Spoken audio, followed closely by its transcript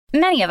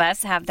Many of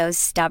us have those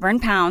stubborn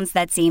pounds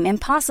that seem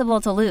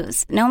impossible to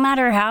lose, no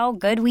matter how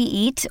good we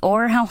eat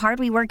or how hard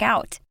we work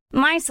out.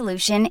 My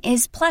solution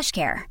is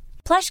PlushCare.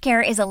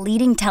 PlushCare is a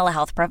leading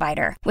telehealth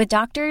provider with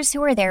doctors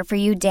who are there for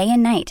you day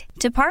and night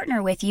to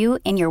partner with you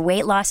in your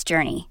weight loss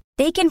journey.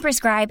 They can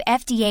prescribe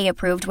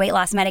FDA-approved weight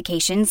loss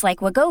medications like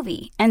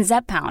Wegovy and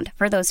Zepbound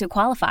for those who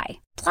qualify.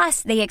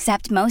 Plus, they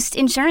accept most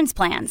insurance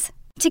plans.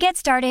 To get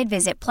started,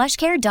 visit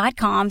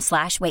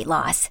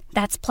plushcare.com/weightloss.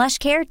 That's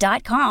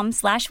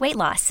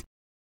plushcare.com/weightloss.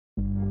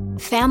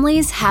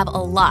 Families have a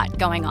lot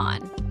going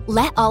on.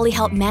 Let Ollie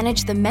help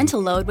manage the mental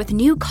load with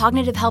new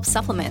cognitive help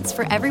supplements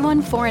for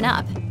everyone 4 and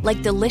up,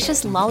 like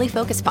delicious Lolly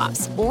Focus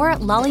Pops or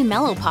Lolly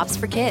Mellow Pops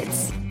for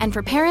kids. And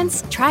for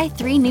parents, try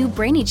 3 new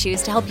Brainy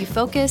Chews to help you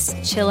focus,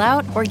 chill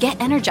out, or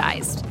get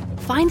energized.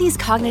 Find these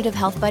cognitive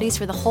health buddies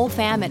for the whole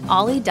fam at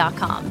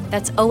ollie.com.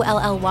 That's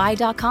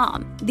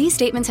OLLY.com. These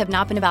statements have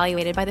not been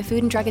evaluated by the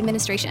Food and Drug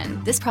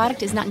Administration. This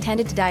product is not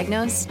intended to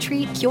diagnose,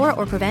 treat, cure,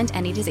 or prevent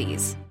any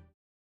disease.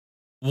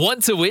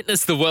 Want to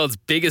witness the world's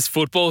biggest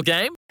football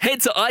game?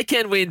 Head to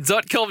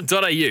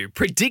iCanWin.com.au,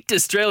 predict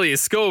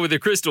Australia's score with a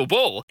crystal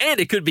ball, and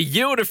it could be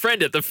you and a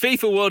friend at the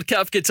FIFA World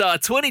Cup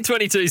Qatar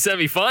 2022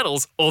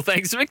 semi-finals, all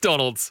thanks to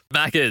McDonald's.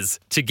 Maccas,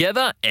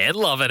 together and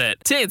loving it.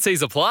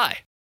 TNCs apply.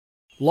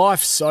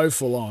 Life's so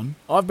full on.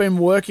 I've been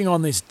working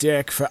on this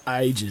deck for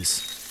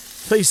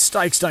ages. These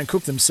steaks don't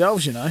cook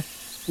themselves, you know.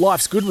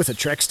 Life's good with a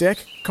Trex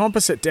deck.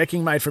 Composite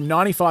decking made from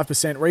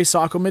 95%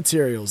 recycled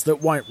materials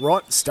that won't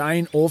rot,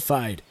 stain or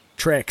fade.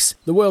 Trex,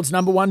 the world's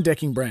 #1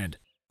 decking brand.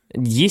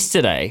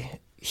 Yesterday,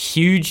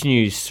 huge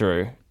news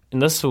through,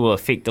 and this will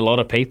affect a lot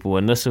of people,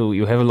 and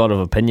you'll have a lot of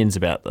opinions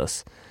about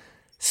this.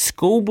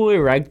 Schoolboy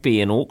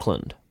rugby in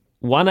Auckland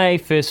won a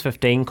first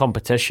 15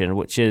 competition,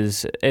 which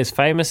is as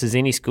famous as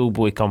any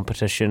schoolboy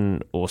competition,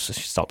 or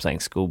stop saying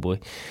schoolboy,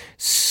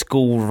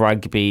 school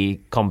rugby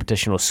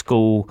competition or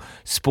school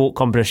sport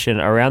competition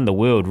around the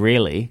world,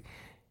 really,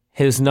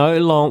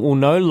 will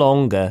no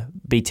longer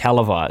be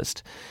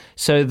televised.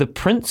 So the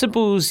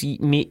principals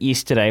met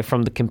yesterday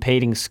from the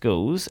competing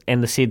schools,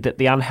 and they said that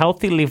the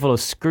unhealthy level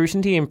of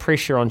scrutiny and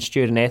pressure on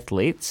student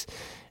athletes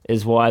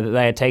is why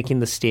they are taking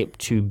the step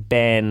to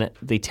ban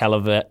the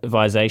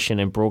televisation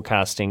and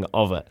broadcasting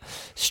of it.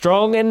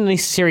 Strong and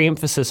necessary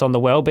emphasis on the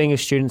well-being of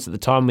students at the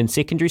time when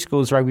secondary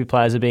schools rugby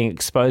players are being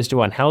exposed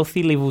to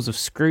unhealthy levels of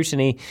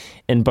scrutiny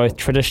in both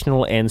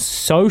traditional and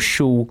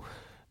social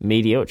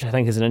media, which I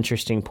think is an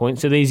interesting point.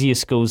 So these are your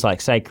schools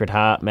like Sacred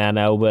Heart, Mount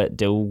Albert,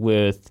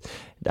 Dilworth,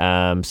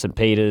 St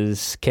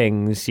Peter's,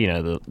 Kings,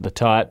 the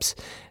types.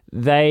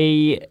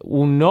 They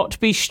will not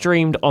be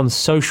streamed on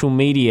social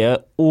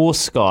media or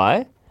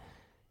Sky.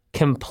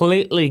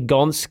 Completely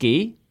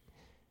Gonski,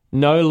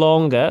 no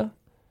longer.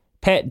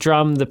 Pat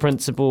Drum, the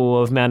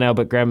principal of Mount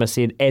Albert Grammar,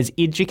 said, as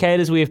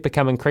educators, we have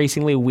become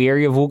increasingly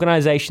wary of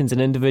organisations and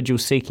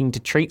individuals seeking to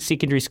treat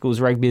secondary schools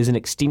rugby as an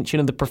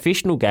extension of the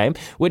professional game,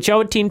 which I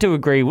would tend to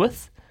agree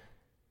with.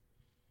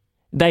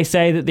 They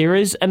say that there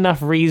is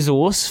enough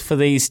resource for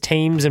these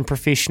teams and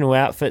professional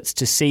outfits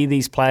to see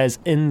these players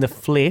in the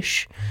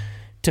flesh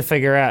to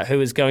figure out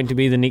who is going to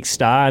be the next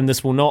star, and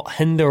this will not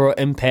hinder or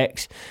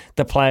impact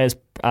the players'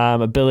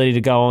 ability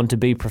to go on to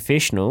be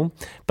professional,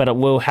 but it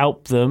will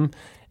help them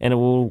and it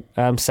will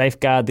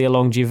safeguard their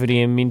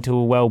longevity and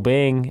mental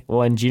well-being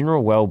and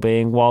general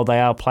well-being while they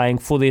are playing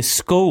for their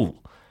school.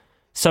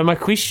 So my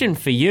question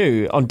for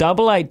you on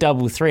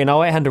 8833 and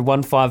 0800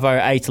 150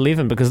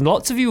 811, because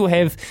lots of you will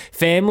have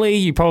family,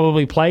 you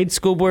probably played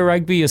schoolboy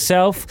rugby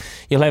yourself,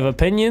 you'll have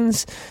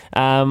opinions.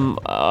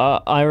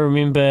 I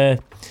remember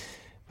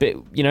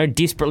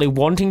desperately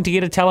wanting to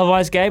get a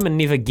televised game and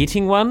never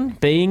getting one,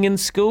 being in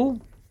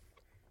school.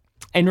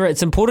 And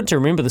it's important to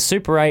remember the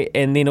Super 8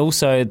 and then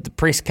also the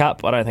Press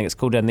Cup, I don't think it's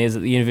called down there, is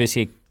at the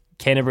University of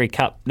Canterbury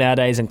Cup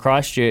nowadays in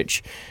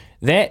Christchurch.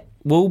 That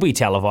will be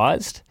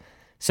televised.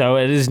 So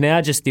it is now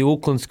just the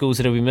Auckland schools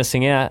that will be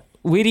missing out.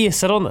 Where do you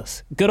sit on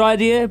this? Good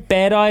idea?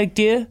 Bad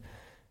idea?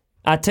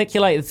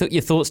 Articulate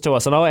your thoughts to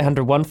us on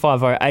 0800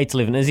 150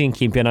 811. Izzy and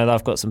Kempi, I know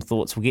they've got some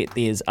thoughts. We'll get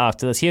theirs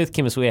after this. Here with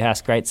Chemist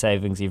Warehouse, great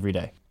savings every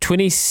day.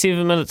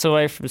 27 minutes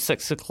away from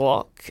 6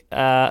 o'clock.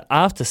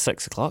 After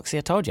 6 o'clock, see,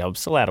 I told you, I'm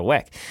still out of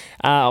whack.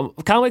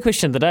 Can't wait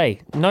question of the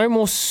day. No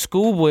more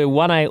schoolboy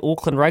 1A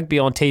Auckland rugby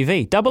on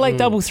TV.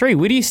 8833,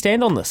 where do you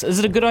stand on this? Is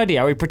it a good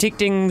idea? Are we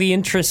protecting the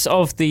interests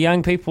of the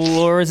young people,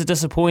 or is it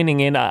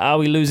disappointing, and are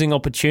we losing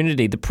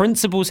opportunity? The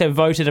principals have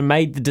voted and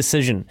made the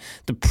decision.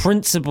 The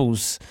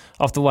principals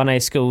of the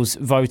 1A schools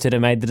voted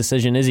and made the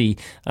decision. Izzy,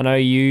 I know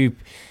you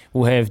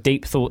will have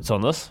deep thoughts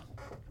on this.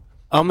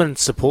 I'm in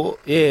support.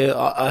 Yeah,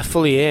 I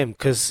fully am,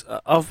 because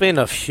I've been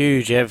a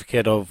huge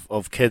advocate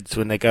of kids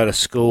when they go to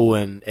school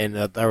and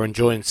they're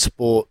enjoying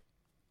sport.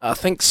 I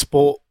think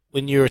sport,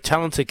 when you're a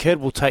talented kid,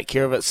 will take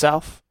care of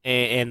itself,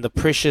 and the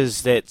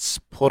pressures that's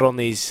put on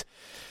these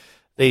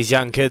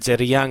young kids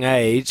at a young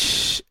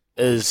age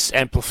is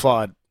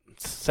amplified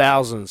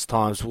thousands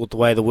times with the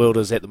way the world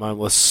is at the moment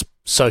with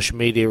social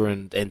media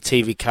and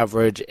TV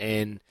coverage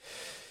and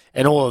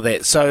all of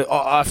that. So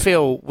I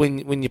feel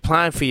when you're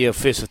playing for your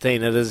first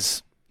 15, it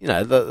is,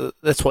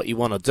 that's what you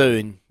want to do.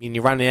 And when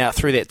you're running out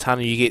through that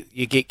tunnel,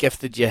 you get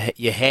gifted your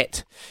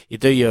hat, you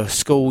do your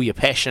school, your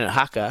passionate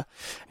haka,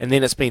 and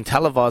then it's been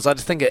televised. I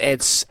just think it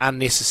adds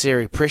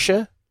unnecessary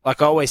pressure.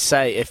 Like I always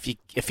say,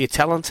 if you're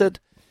talented,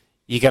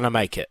 you're gonna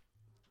make it.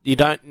 You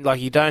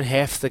don't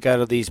have to go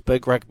to these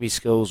big rugby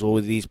schools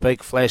or these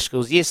big flash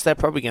schools. Yes, they're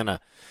probably gonna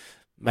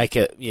make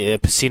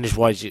it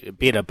percentage-wise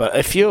better. But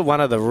if you're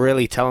one of the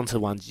really talented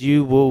ones,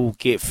 you will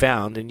get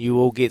found and you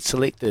will get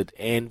selected.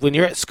 And when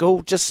you're at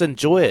school, just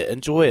enjoy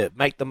it.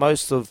 Make the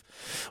most of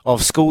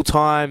school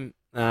time.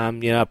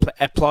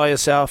 Apply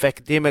yourself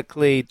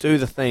academically. Do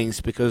the things,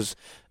 because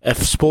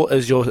if sport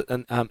is your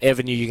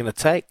avenue you're going to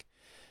take,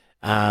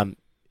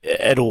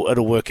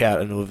 it'll work out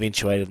and it'll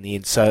eventuate in the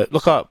end. So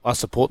look, I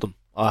support them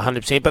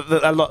 100%.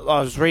 But I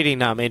was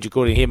reading Andrew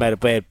Gordon. He made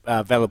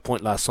a valid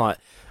point last night.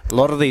 A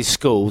lot of these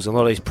schools and a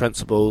lot of these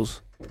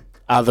principals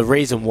are the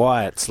reason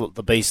why it's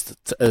the beast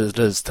it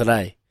is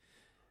today.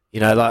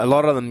 Like a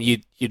lot of them,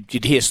 you'd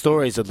hear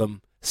stories of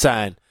them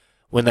saying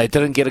when they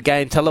didn't get a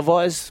game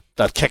televised,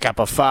 they'd kick up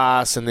a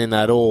fuss, and then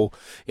they'd all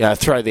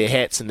throw their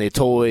hats and their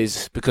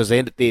toys because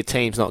their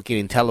team's not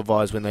getting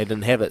televised when they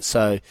didn't have it.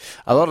 So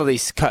a lot of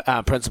these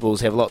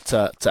principals have a lot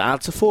to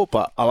answer for,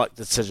 but I like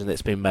the decision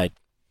that's been made.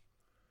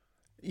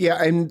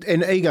 Yeah, and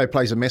ego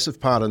plays a massive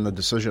part in the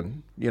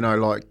decision.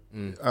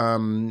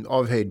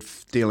 I've had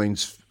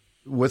dealings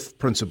with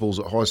principals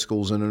at high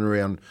schools and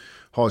around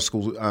high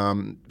school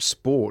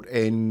sport,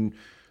 and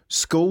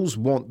schools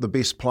want the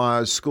best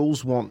players,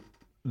 schools want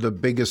the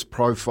biggest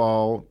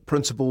profile,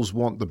 principals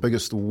want the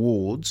biggest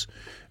awards,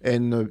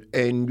 and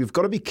you've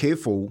got to be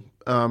careful.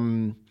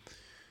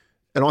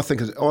 And I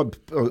think I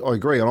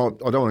agree, and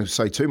I don't want to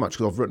say too much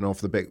because I've written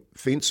off the back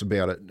fence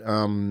about it.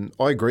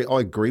 I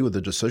agree with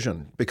the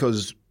decision,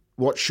 because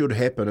what should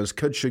happen is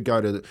kids should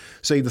go to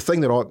the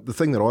thing that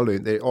I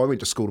learned. That I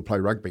went to school to play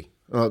rugby,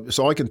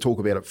 so I can talk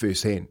about it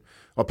firsthand.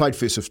 I played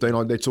first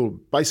 15. That's all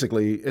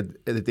basically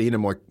at the end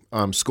of my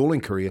schooling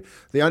career.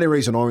 The only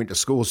reason I went to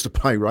school was to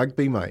play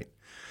rugby, mate.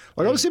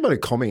 Like I was about a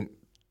comment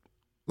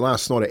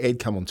last night. An ad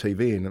come on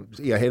TV, and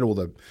I had all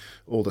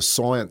the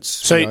science.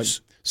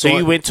 So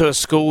you went to a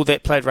school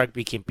that played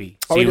rugby, Kempy?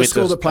 I went to a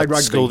school that played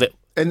rugby.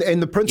 And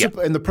the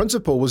principal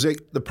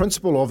the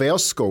principal of our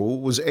school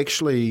was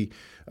actually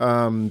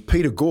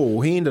Peter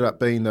Gore. He ended up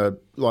being the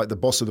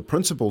boss of the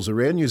principals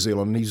around New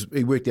Zealand.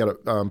 He worked out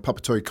at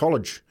Papatui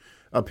College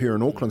up here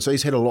in Auckland, so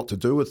he's had a lot to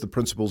do with the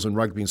principals in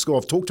rugby in school.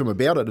 I've talked to him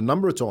about it a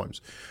number of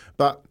times,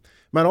 but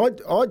man,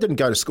 I didn't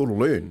go to school to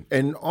learn,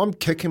 and I'm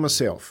kicking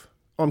myself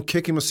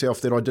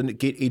that I didn't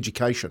get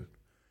education,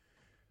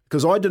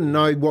 because I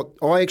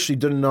actually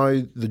didn't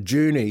know the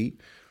journey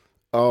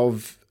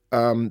of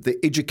the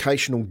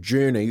educational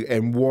journey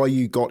and why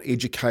you got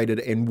educated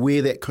and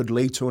where that could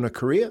lead to in a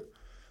career.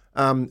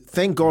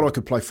 Thank God I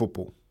could play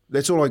football.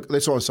 That's all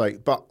I say.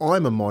 But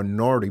I'm a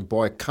minority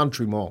by a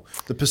country mile.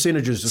 The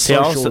percentages are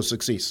so short of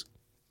success.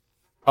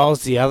 I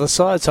was the other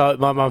side. So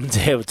my mum and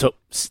dad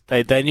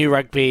they knew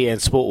rugby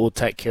and sport would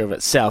take care of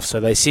itself. So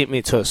they sent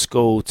me to a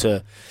school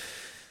to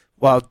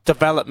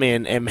develop me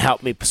and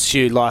help me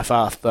pursue life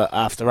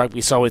after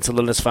rugby. So I went to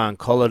Lindisfarne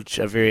College,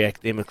 a very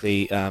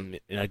academically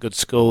good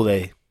school.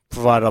 They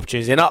provided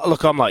opportunities. And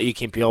I'm like you,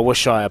 Kempy. I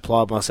wish I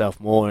applied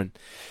myself more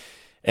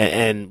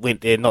and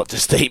went there not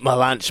just to eat my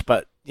lunch,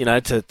 but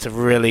to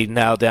really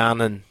nail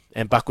down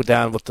and buckle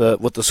down with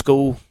the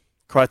school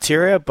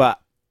criteria. But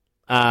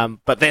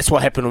that's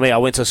what happened to me. I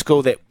went to a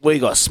school that we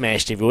got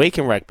smashed every week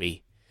in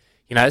rugby.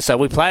 So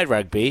we played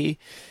rugby,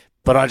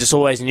 but I just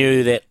always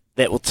knew that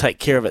will take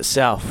care of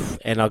itself.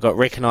 And I got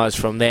recognised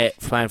from that,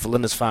 playing for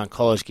Lindisfarne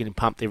College, getting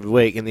pumped every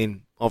week, and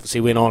then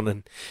obviously went on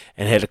and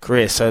had a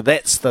career. So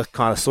that's the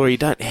kind of story. You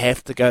don't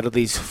have to go to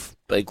these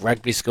big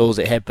rugby schools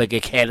that have big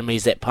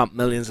academies that pump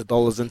millions of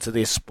dollars into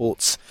their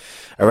sports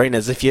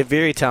arenas. If you're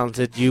very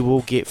talented, you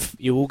will get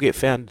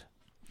found.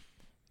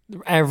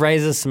 It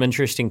raises some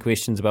interesting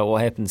questions about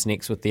what happens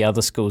next with the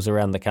other schools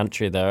around the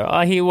country, though.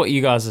 I hear what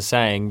you guys are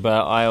saying,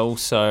 but I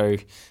also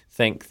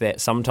think that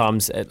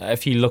sometimes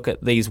if you look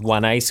at these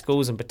 1A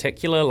schools in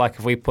particular, like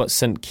if we put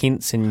St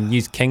Kitts and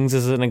use Kings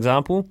as an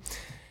example,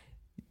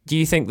 do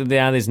you think that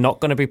there's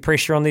not going to be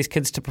pressure on these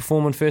kids to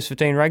perform in First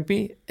 15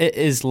 rugby? It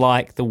is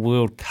like the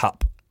World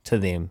Cup to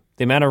them.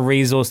 The amount of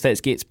resource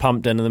that gets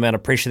pumped in and the amount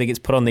of pressure that gets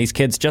put on these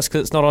kids just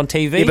because it's not on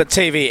TV. Yeah, but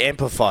TV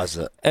amplifies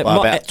it by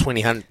about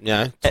 20 times.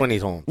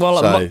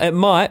 Well, so. It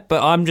might,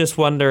 but I'm just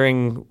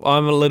wondering,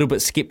 I'm a little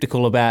bit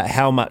sceptical about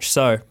how much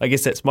so. I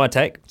guess that's my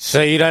take.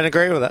 So you don't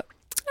agree with that?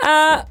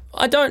 I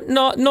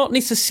not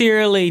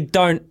necessarily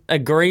don't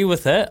agree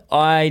with it.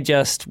 I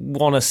just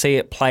want to see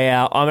it play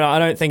out. I mean, I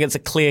don't think it's a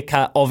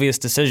clear-cut, obvious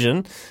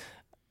decision.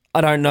 I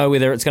don't know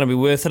whether it's going to be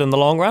worth it in the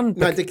long run.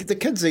 No, the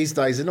kids these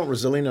days, they're not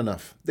resilient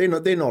enough. They're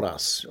not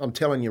us. I'm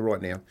telling you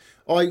right now.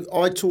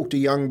 I talk to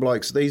young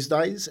blokes these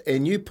days,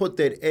 and you put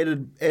that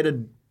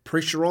added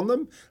pressure on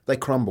them, they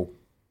crumble.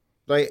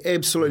 They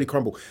absolutely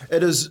crumble.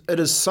 It is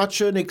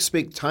such an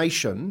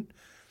expectation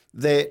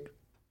that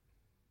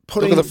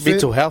Look at the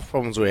mental health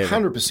problems we're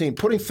having. 100%.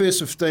 Putting first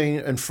 15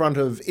 in front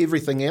of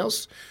everything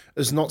else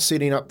is not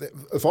setting up.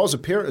 If I was a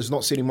parent, is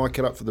not setting my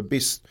kid up for the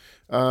best.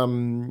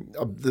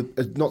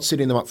 Not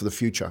setting them up for the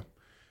future.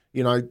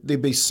 You know,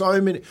 there'd be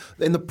so many.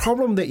 And the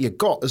problem that you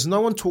got is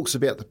no one talks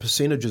about the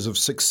percentages of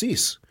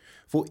success.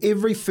 For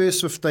every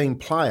first 15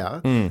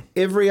 player,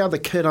 every other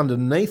kid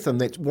underneath them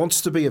that wants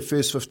to be a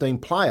first 15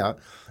 player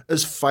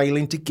is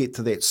failing to get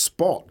to that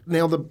spot.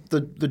 Now,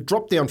 the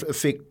drop-down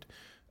effect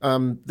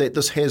that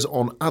this has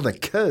on other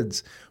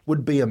kids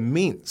would be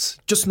immense.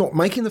 Just not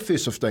making the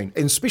first 15,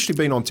 and especially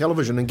being on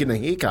television and getting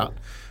a haircut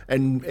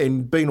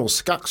and being all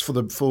scucks for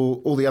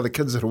all the other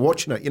kids that are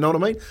watching it. You know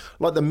what I mean?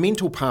 Like the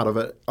mental part of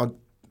it, I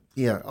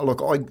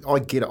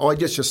get it. I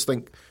just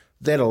think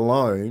that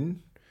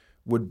alone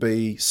would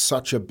be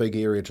such a big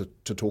area to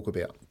talk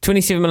about.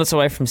 27 minutes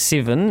away from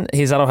 7.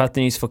 Here's Aroha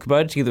News for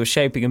Kubota, together with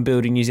Shaping and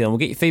Building New Zealand. We'll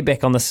get your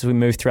feedback on this as we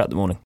move throughout the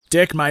morning.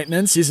 Deck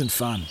maintenance isn't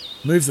fun.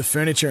 Move the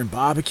furniture and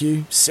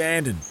barbecue,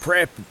 sand and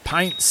prep,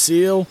 paint,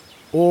 seal,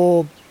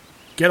 or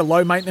get a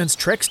low-maintenance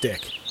Trex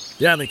deck.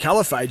 The only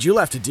colour fade you'll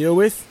have to deal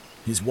with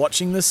is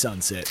watching the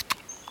sunset.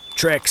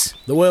 Trex,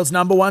 the world's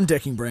 #1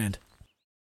 decking brand.